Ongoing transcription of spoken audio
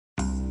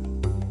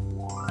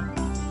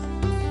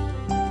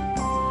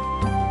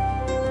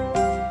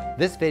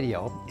This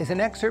video is an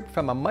excerpt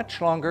from a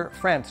much longer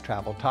France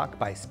travel talk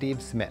by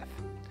Steve Smith.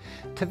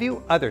 To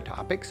view other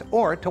topics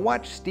or to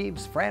watch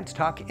Steve's France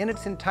talk in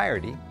its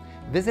entirety,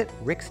 visit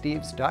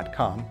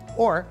ricksteves.com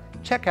or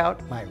check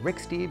out my Rick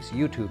Steves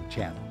YouTube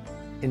channel.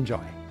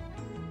 Enjoy.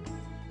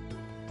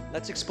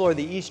 Let's explore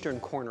the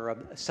eastern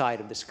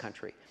side of this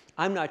country.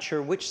 I'm not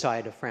sure which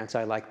side of France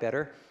I like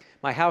better.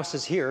 My house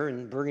is here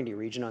in the Burgundy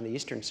region on the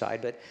eastern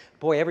side, but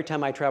boy, every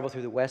time I travel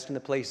through the west and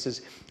the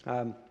places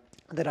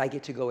that I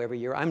get to go every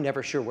year, I'm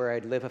never sure where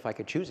I'd live if I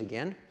could choose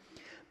again.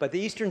 But the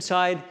eastern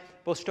side,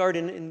 we'll start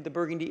in the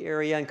Burgundy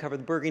area and cover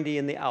the Burgundy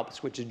and the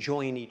Alps, which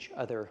join each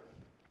other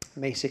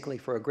basically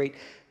for a great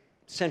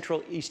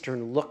central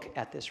eastern look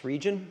at this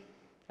region,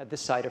 at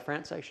this side of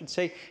France, I should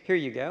say. Here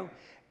you go.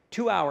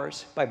 2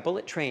 hours by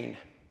bullet train,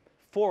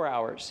 4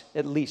 hours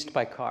at least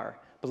by car.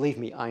 Believe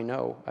me, I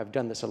know. I've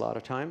done this a lot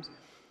of times.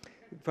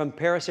 From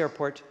Paris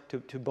airport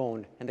to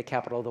Beaune, and the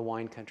capital of the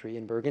wine country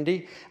in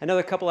Burgundy.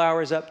 Another couple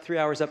hours up, 3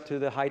 hours up to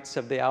the heights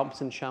of the Alps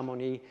and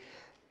Chamonix.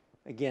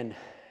 Again,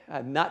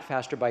 not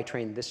faster by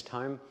train this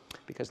time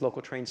because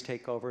local trains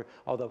take over,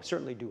 although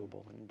certainly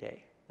doable in a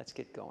day. Let's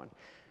get going.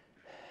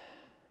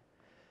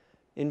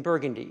 In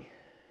Burgundy,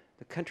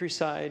 the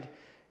countryside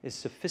is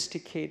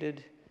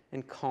sophisticated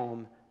and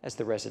calm as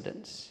the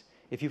residents.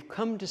 If you've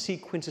come to see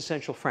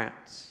quintessential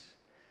France,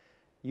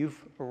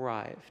 you've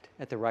arrived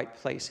at the right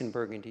place in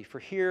Burgundy. For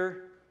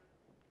here,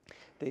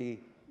 the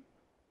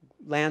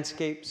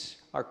landscapes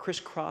are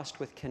crisscrossed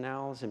with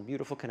canals and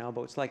beautiful canal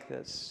boats like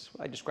this.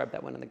 I described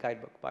that one in the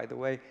guidebook, by the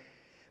way.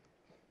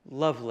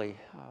 Lovely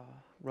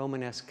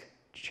Romanesque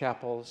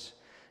chapels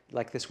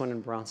like this one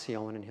in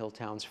Brancion and hill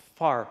towns,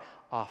 far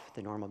off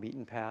the normal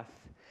beaten path.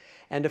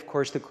 And of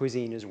course, the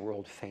cuisine is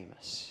world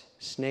famous.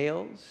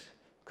 Snails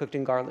cooked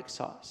in garlic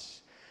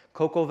sauce,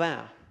 coq au vin,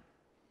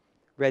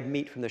 red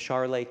meat from the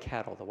Charolais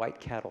cattle, the white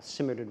cattle,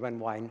 simmered in red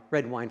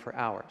wine for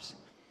hours.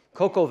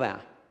 Coq au vin,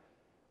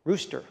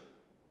 rooster,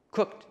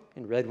 cooked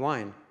in red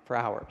wine for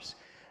hours.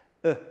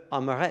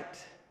 Amarette,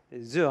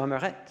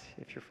 amarette,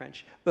 if you're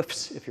French.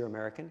 Oeufs, if you're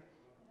American,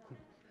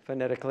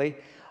 phonetically,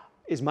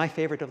 is my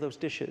favorite of those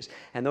dishes.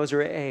 And those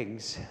are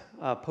eggs,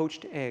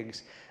 poached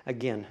eggs,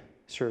 again,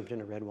 served in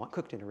a red wine,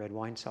 cooked in a red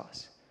wine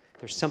sauce.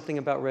 There's something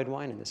about red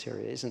wine in this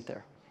area, isn't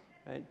there?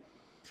 Right?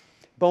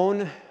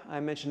 Beaune, I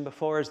mentioned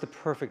before, is the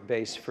perfect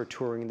base for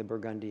touring the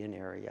Burgundian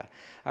area.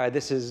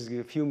 This is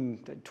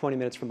 20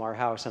 minutes from our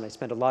house, and I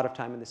spend a lot of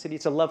time in the city.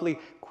 It's a lovely,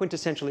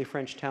 quintessentially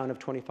French town of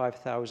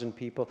 25,000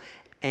 people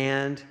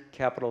and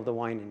capital of the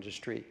wine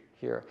industry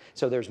here.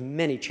 So there's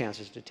many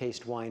chances to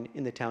taste wine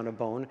in the town of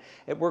Beaune.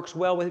 It works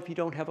well if you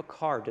don't have a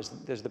car, does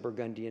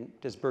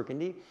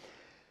Burgundy.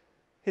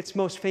 Its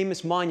most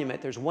famous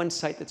monument, there's one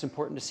site that's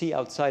important to see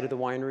outside of the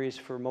wineries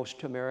for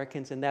most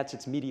Americans, and that's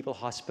its medieval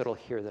hospital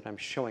here that I'm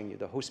showing you,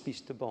 the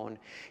Hospice de Beaune.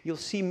 You'll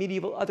see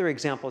medieval other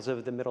examples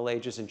of the Middle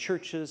Ages in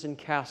churches and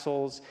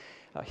castles,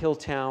 hill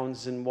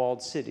towns and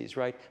walled cities,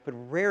 right? But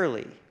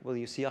rarely will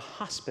you see a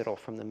hospital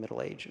from the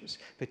Middle Ages,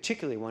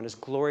 particularly one as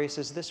glorious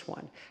as this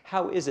one.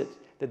 How is it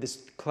that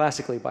this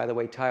classically, by the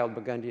way, tiled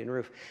Burgundian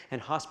roof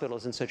and hospital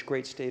is in such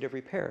great state of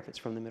repair if it's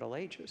from the Middle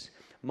Ages?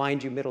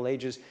 Mind you, Middle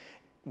Ages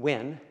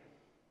when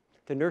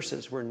the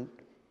nurses were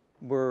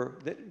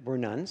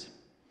nuns,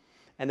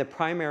 and the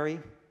primary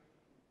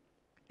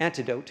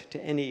antidote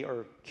to any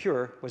or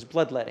cure was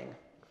bloodletting.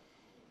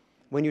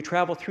 When you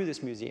travel through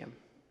this museum,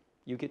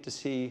 you get to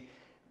see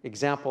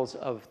examples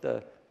of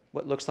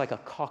what looks like a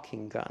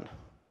caulking gun,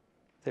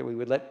 that we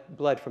would let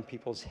blood from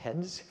people's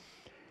heads.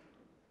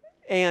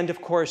 And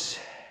of course,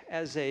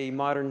 as a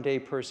modern day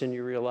person,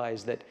 you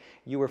realize that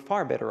you were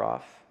far better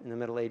off in the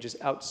Middle Ages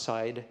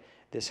outside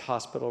this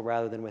hospital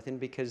rather than within,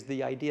 because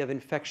the idea of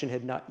infection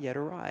had not yet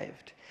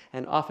arrived.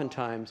 And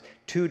oftentimes,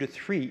 2 to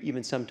 3,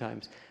 even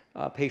sometimes,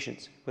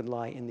 patients would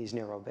lie in these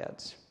narrow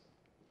beds.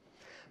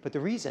 But the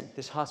reason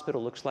this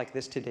hospital looks like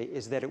this today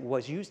is that it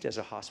was used as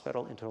a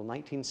hospital until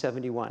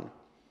 1971.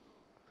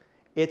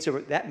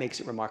 That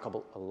makes it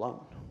remarkable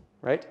alone,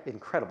 right?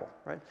 Incredible,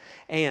 right?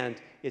 And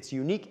it's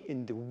unique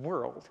in the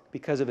world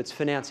because of its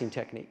financing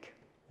technique,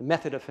 the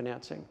method of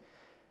financing.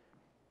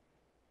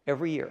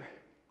 Every year,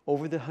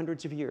 over the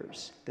hundreds of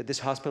years that this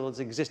hospital has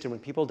existed,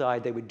 when people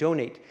died, they would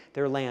donate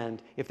their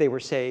land if they were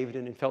saved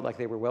and it felt like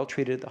they were well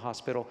treated at the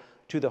hospital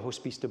to the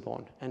Hospice de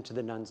Beaune and to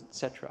the nuns,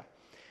 etc.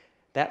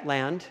 That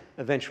land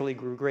eventually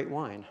grew great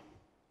wine.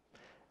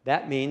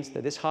 That means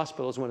that this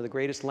hospital is one of the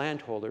greatest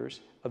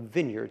landholders of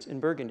vineyards in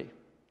Burgundy.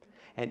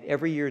 And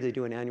every year they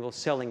do an annual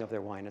selling of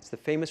their wine. It's the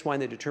famous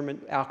wine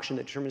auction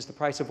that determines the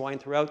price of wine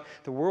throughout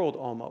the world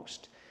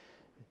almost.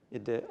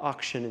 The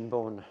auction in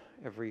Beaune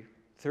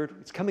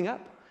it's coming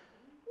up.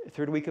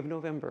 Third week of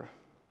November.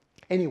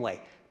 Anyway,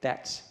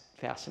 that's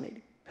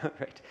fascinating.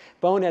 Right.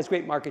 Beaune has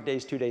great market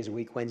days 2 days a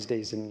week,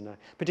 Wednesdays and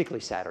particularly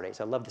Saturdays.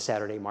 I love the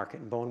Saturday market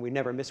in Beaune. We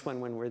never miss one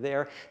when we're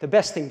there. The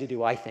best thing to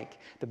do, I think,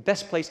 the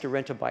best place to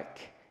rent a bike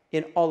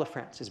in all of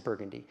France is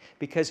Burgundy,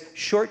 because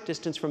short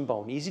distance from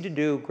Beaune, easy to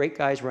do, great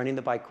guys running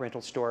the bike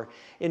rental store.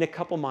 In a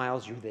couple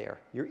miles, you're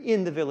there. You're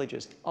in the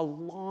villages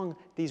along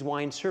these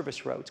wine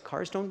service roads.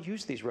 Cars don't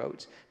use these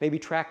roads. Maybe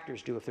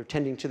tractors do if they're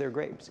tending to their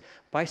grapes.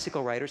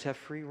 Bicycle riders have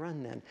free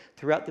run then.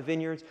 Throughout the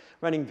vineyards,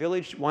 running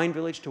wine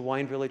village to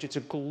wine village. It's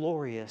a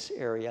glorious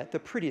area. The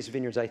prettiest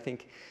vineyards, I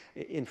think,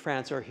 in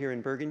France are here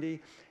in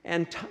Burgundy.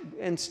 And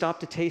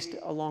stop to taste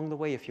along the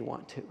way if you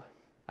want to.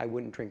 I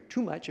wouldn't drink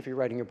too much if you're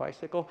riding your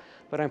bicycle,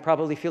 but I'm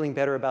probably feeling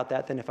better about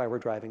that than if I were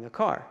driving a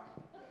car.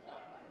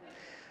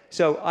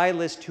 So I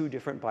list 2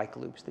 different bike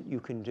loops that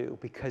you can do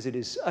because it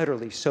is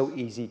utterly so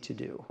easy to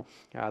do.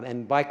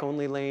 And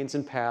bike-only lanes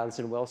and paths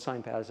and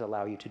well-signed paths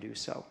allow you to do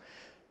so.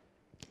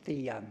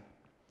 The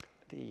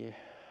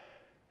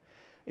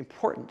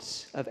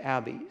importance of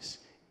abbeys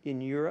in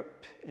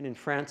Europe and in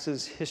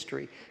France's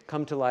history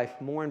come to life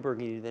more in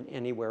Burgundy than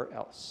anywhere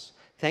else.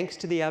 Thanks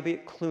to the Abbey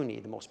at Cluny,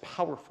 the most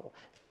powerful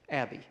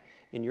abbey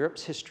in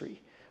Europe's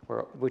history,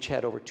 which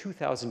had over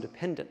 2,000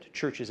 dependent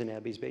churches and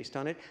abbeys based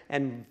on it,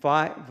 and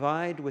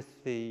vied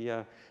with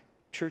the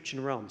church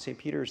in Rome, St.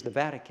 Peter's, the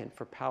Vatican,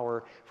 for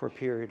power for a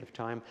period of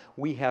time.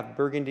 We have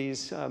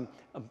Burgundy's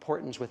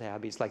importance with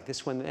abbeys like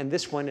this one, and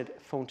this one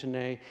at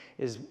Fontenay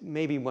is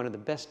maybe one of the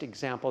best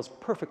examples,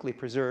 perfectly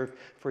preserved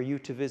for you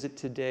to visit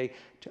today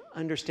to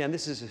understand.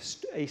 This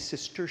is a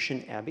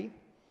Cistercian abbey,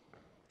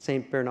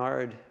 St.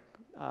 Bernard,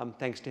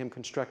 thanks to him,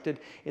 constructed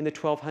in the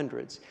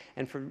 1200s.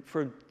 And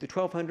for the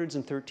 1200s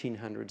and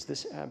 1300s,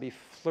 this abbey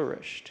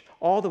flourished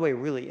all the way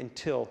really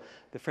until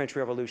the French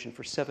Revolution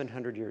for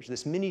 700 years.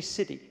 This mini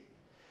city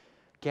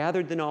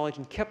gathered the knowledge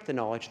and kept the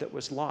knowledge that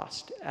was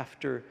lost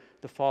after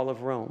the fall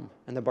of Rome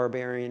and the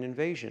barbarian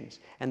invasions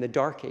and the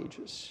Dark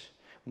Ages.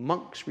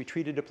 Monks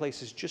retreated to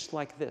places just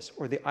like this,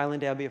 or the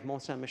island abbey of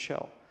Mont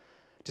Saint-Michel,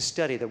 to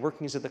study the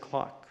workings of the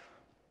clock,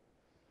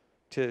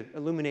 to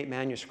illuminate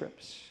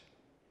manuscripts,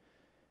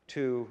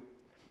 to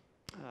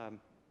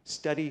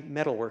study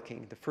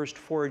metalworking. The first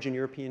forge in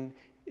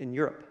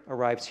Europe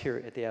arrives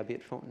here at the Abbey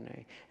at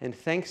Fontenay. And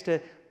thanks to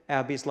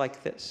abbeys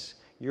like this,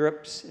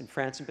 Europe's, and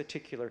France in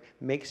particular,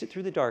 makes it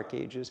through the Dark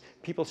Ages.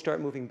 People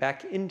start moving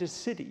back into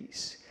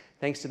cities,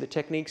 thanks to the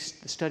techniques,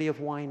 the study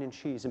of wine and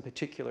cheese in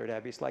particular at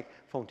abbeys like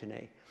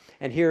Fontenay.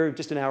 And here,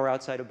 just an hour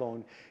outside of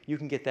Beaune, you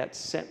can get that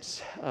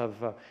sense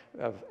of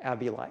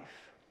abbey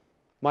life.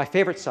 My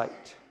favorite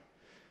site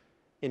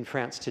in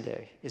France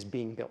today is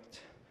being built.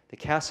 The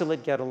castle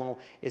at Guédelon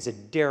is a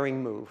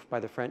daring move by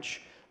the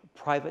French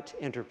private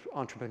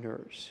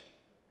entrepreneurs.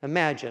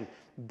 Imagine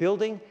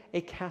building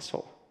a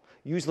castle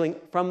using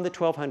from the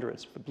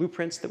 1200s, the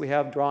blueprints that we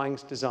have,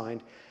 drawings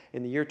designed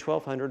in the year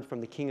 1200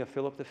 from the king of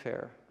Philip the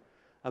Fair.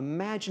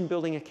 Imagine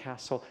building a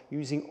castle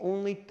using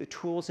only the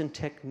tools and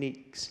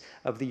techniques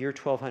of the year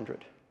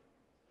 1200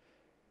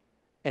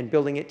 and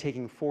building it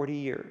taking 40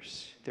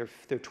 years.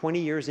 They're 20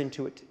 years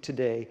into it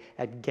today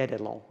at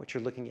Guédelon, which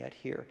you're looking at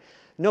here.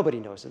 Nobody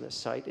knows of this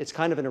site. It's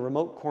kind of in a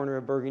remote corner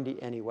of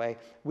Burgundy anyway.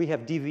 We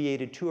have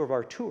deviated 2 of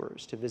our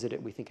tours to visit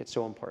it. We think it's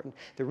so important.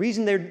 The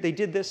reason they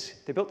did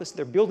this, they built this,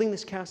 they're building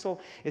this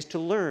castle is to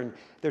learn.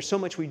 There's so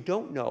much we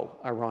don't know,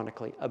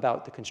 ironically,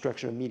 about the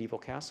construction of medieval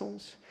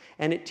castles.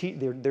 And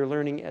they're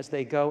learning as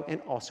they go. And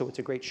also it's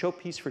a great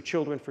showpiece for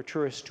children, for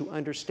tourists to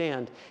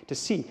understand, to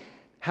see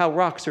how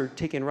rocks are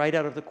taken right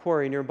out of the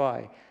quarry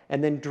nearby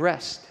and then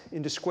dressed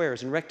into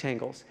squares and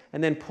rectangles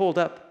and then pulled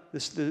up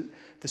the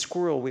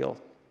squirrel wheel,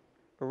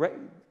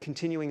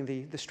 continuing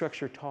the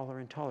structure taller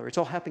and taller. It's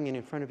all happening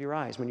in front of your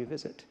eyes when you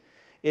visit.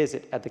 Is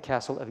it at the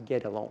castle of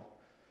Guédelon?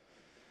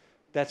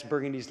 That's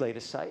Burgundy's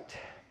latest site.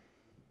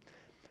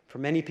 For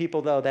many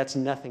people, though, that's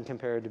nothing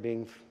compared to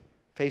being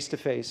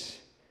face-to-face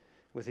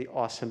with the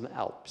awesome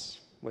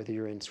Alps. Whether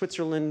you're in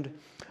Switzerland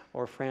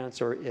or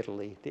France or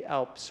Italy, the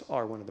Alps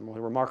are one of the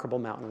more remarkable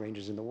mountain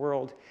ranges in the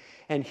world.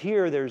 And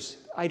here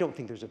I don't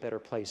think there's a better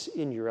place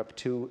in Europe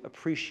to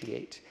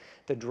appreciate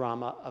the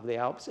drama of the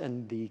Alps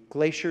and the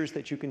glaciers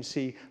that you can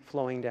see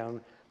flowing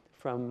down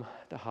from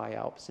the high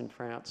Alps in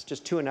France,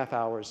 just 2.5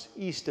 hours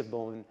east of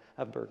Beaune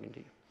of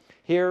Burgundy.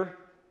 Here,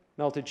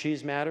 melted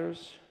cheese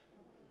matters.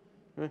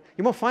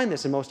 You won't find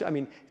this in most,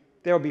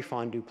 there'll be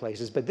fondue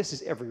places, but this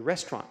is every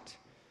restaurant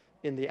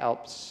in the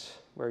Alps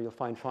where you'll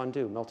find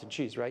fondue, melted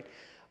cheese, right?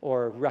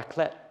 Or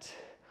raclette,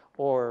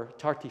 or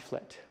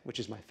tartiflette, which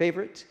is my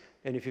favorite.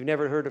 And if you've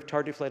never heard of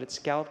tartiflette, it's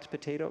scalloped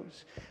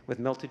potatoes with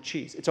melted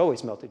cheese. It's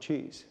always melted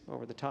cheese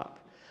over the top.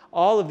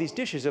 All of these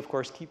dishes, of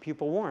course, keep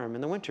people warm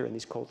in the winter in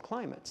these cold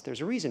climates.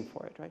 There's a reason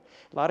for it, right?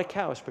 A lot of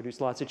cows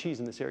produce lots of cheese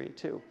in this area,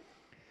 too.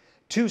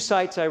 2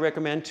 sites I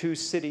recommend, 2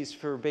 cities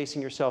for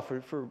basing yourself,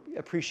 for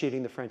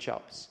appreciating the French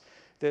Alps.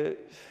 The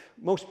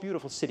most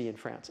beautiful city in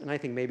France, and I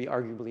think maybe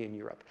arguably in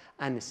Europe,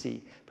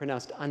 Annecy,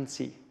 pronounced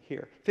Annecy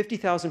here.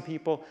 50,000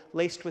 people,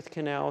 laced with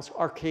canals,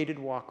 arcaded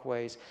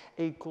walkways,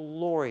 a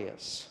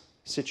glorious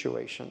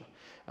situation,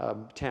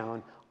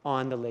 town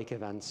on the Lake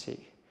of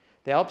Annecy.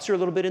 The Alps are a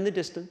little bit in the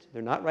distance.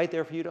 They're not right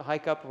there for you to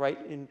hike up right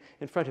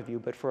in front of you,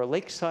 but for a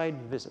lakeside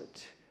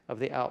visit of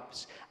the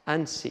Alps,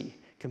 Annecy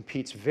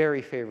competes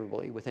very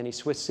favorably with any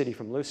Swiss city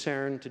from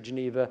Lucerne to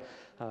Geneva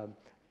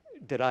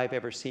that I've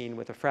ever seen,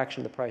 with a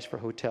fraction of the price for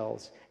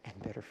hotels and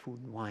better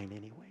food and wine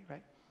anyway,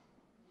 right?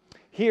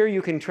 Here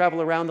you can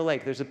travel around the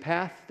lake. There's a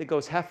path that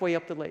goes halfway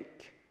up the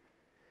lake.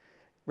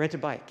 Rent a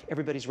bike.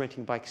 Everybody's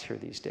renting bikes here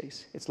these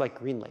days. It's like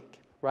Green Lake.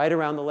 Ride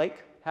around the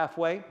lake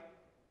halfway,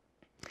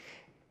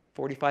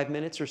 45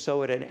 minutes or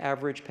so at an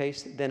average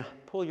pace, then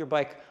pull your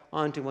bike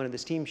onto one of the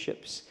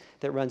steamships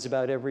that runs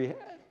about every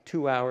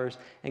 2 hours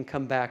and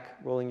come back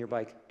rolling your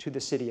bike to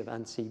the city of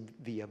Annecy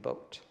via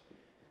boat.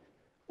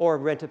 Or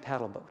rent a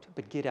paddle boat,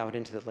 but get out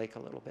into the lake a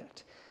little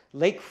bit.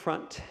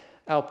 Lakefront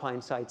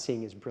alpine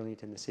sightseeing is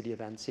brilliant in the city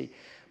of Annecy,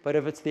 but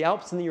if it's the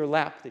Alps in your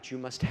lap that you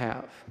must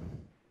have,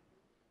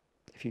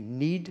 if you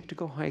need to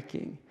go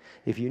hiking,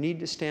 if you need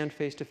to stand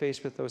face to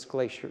face with those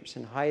glaciers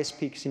and highest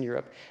peaks in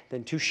Europe,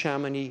 then to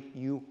Chamonix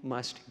you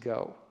must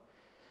go.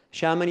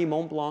 Chamonix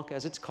Mont Blanc,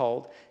 as it's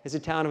called, is a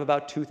town of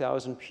about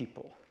 2,000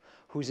 people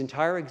whose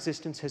entire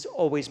existence has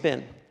always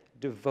been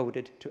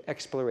devoted to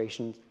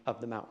exploration of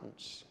the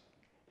mountains.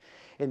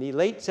 In the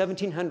late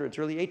 1700s,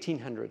 early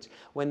 1800s,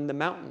 when the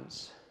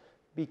mountains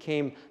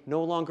became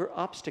no longer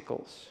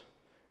obstacles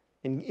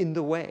in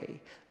the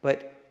way,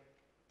 but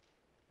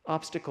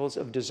obstacles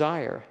of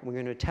desire, we're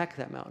going to attack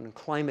that mountain and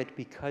climb it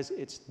because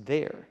it's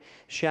there,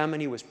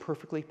 Chamonix was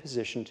perfectly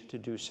positioned to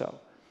do so.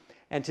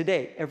 And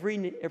today,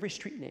 every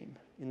street name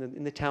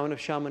in the town of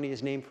Chamonix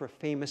is named for a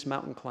famous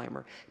mountain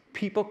climber.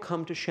 People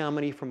come to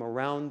Chamonix from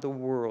around the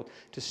world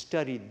to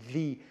study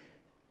the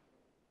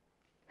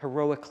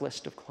heroic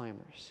list of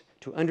climbers,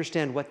 to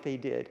understand what they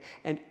did.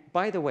 And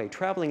by the way,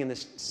 traveling in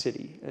this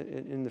city,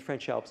 in the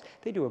French Alps,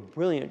 they do a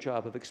brilliant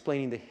job of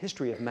explaining the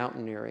history of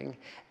mountaineering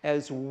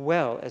as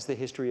well as the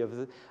history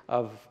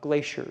of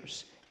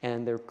glaciers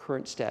and their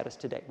current status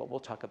today. But we'll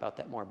talk about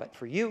that more. But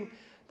for you,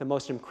 the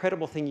most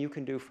incredible thing you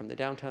can do from the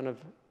downtown of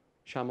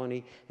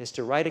Chamonix is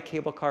to ride a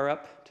cable car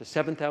up to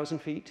 7,000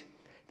 feet,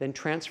 then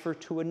transfer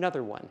to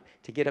another one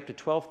to get up to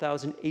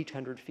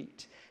 12,800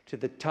 feet, to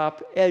the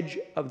top edge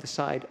of the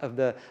side of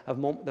the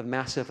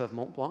massif of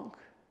Mont Blanc.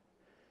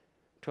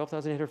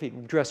 12,800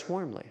 feet, dress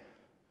warmly.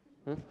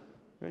 Huh?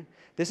 Right?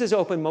 This is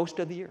open most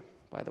of the year,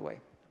 by the way.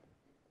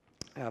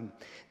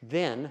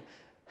 Then,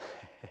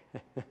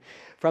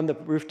 from the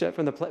rooftop,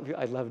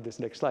 I love this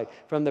next slide.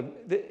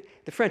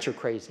 The French are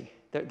crazy.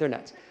 They're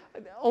nuts.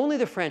 Only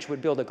the French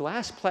would build a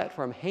glass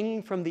platform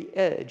hanging from the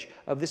edge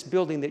of this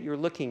building that you're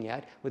looking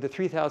at with a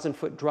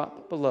 3,000-foot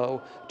drop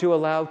below to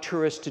allow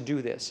tourists to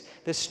do this.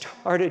 This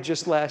started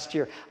just last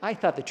year. I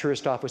thought the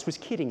tourist office was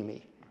kidding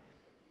me.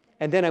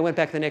 And then I went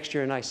back the next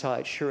year and I saw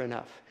it, sure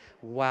enough.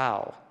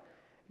 Wow,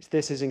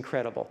 this is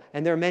incredible.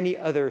 And there are many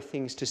other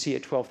things to see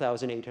at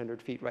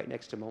 12,800 feet right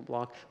next to Mont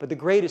Blanc, but the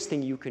greatest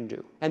thing you can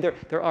do, and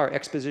there are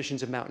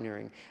expositions of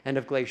mountaineering and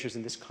of glaciers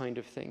and this kind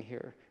of thing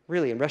here,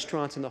 really, and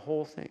restaurants and the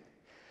whole thing.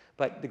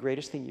 But the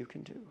greatest thing you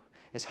can do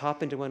is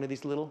hop into one of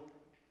these little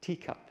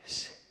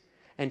teacups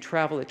and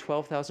travel at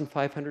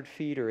 12,500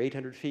 feet or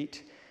 800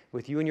 feet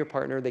with you and your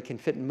partner. They can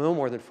fit no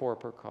more than 4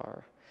 per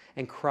car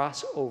and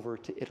cross over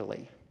to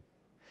Italy.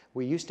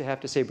 We used to have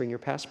to say, bring your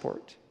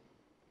passport.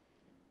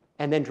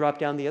 And then drop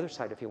down the other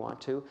side if you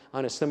want to,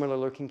 on a similar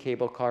looking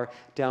cable car,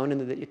 down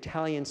into the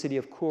Italian city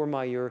of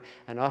Courmayeur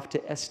and off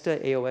to Este,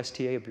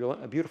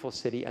 Aosta, a beautiful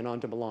city, and on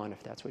to Milan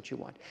if that's what you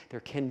want. There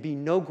can be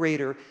no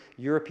greater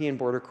European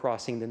border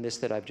crossing than this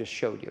that I've just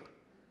showed you.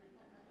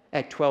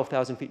 At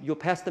 12,000 feet. You'll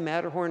pass the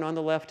Matterhorn on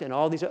the left and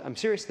all these, I'm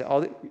serious,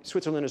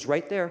 Switzerland is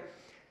right there.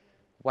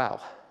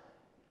 Wow.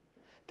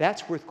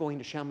 That's worth going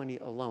to Chamonix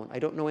alone. I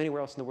don't know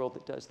anywhere else in the world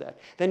that does that.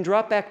 Then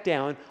drop back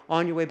down,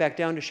 on your way back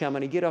down to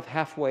Chamonix, get off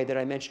halfway that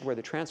I mentioned where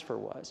the transfer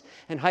was,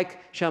 and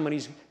hike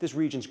Chamonix, this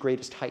region's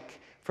greatest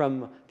hike,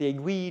 from the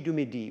Aiguille du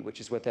Midi,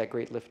 which is what that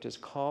great lift is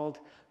called,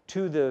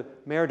 to the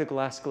Mer de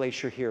Glace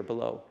glacier here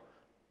below.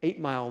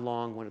 8-mile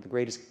long, one of the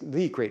greatest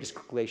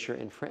glacier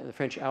in the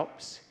French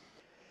Alps.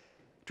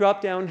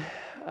 Drop down,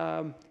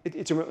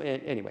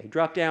 anyway,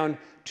 drop down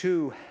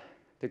to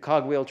the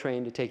cogwheel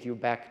train to take you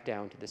back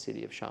down to the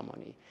city of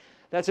Chamonix.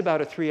 That's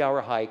about a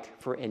 3-hour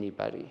hike for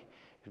anybody.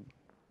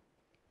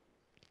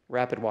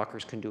 Rapid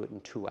walkers can do it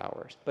in 2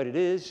 hours. But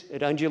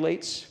it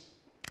undulates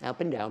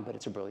up and down, but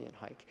it's a brilliant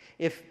hike.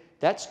 If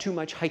that's too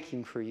much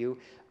hiking for you,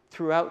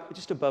 throughout,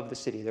 just above the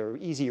city, there are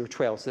easier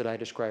trails that I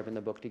describe in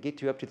the book to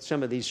get you up to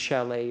some of these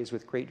chalets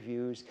with great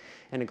views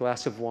and a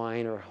glass of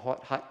wine or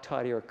hot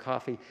toddy or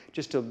coffee,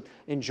 just to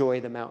enjoy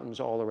the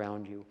mountains all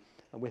around you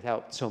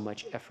without so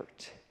much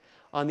effort.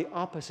 On the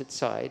opposite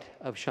side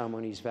of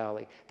Chamonix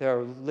Valley, there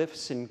are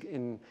lifts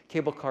and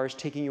cable cars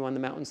taking you on the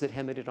mountains that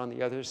hem it on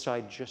the other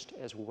side just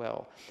as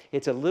well.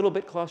 It's a little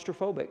bit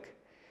claustrophobic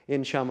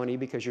in Chamonix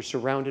because you're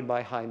surrounded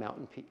by high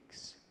mountain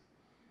peaks.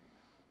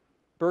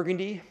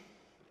 Burgundy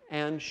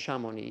and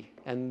Chamonix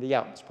and the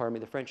Alps,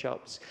 the French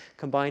Alps,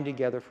 combine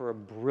together for a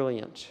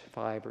brilliant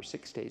 5 or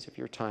 6 days of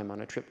your time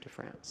on a trip to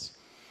France.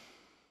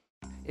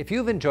 If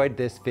you've enjoyed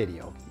this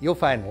video, you'll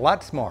find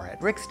lots more at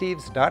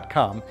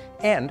ricksteves.com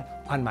and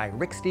on my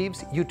Rick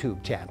Steves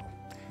YouTube channel.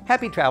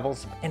 Happy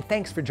travels, and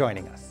thanks for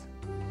joining us.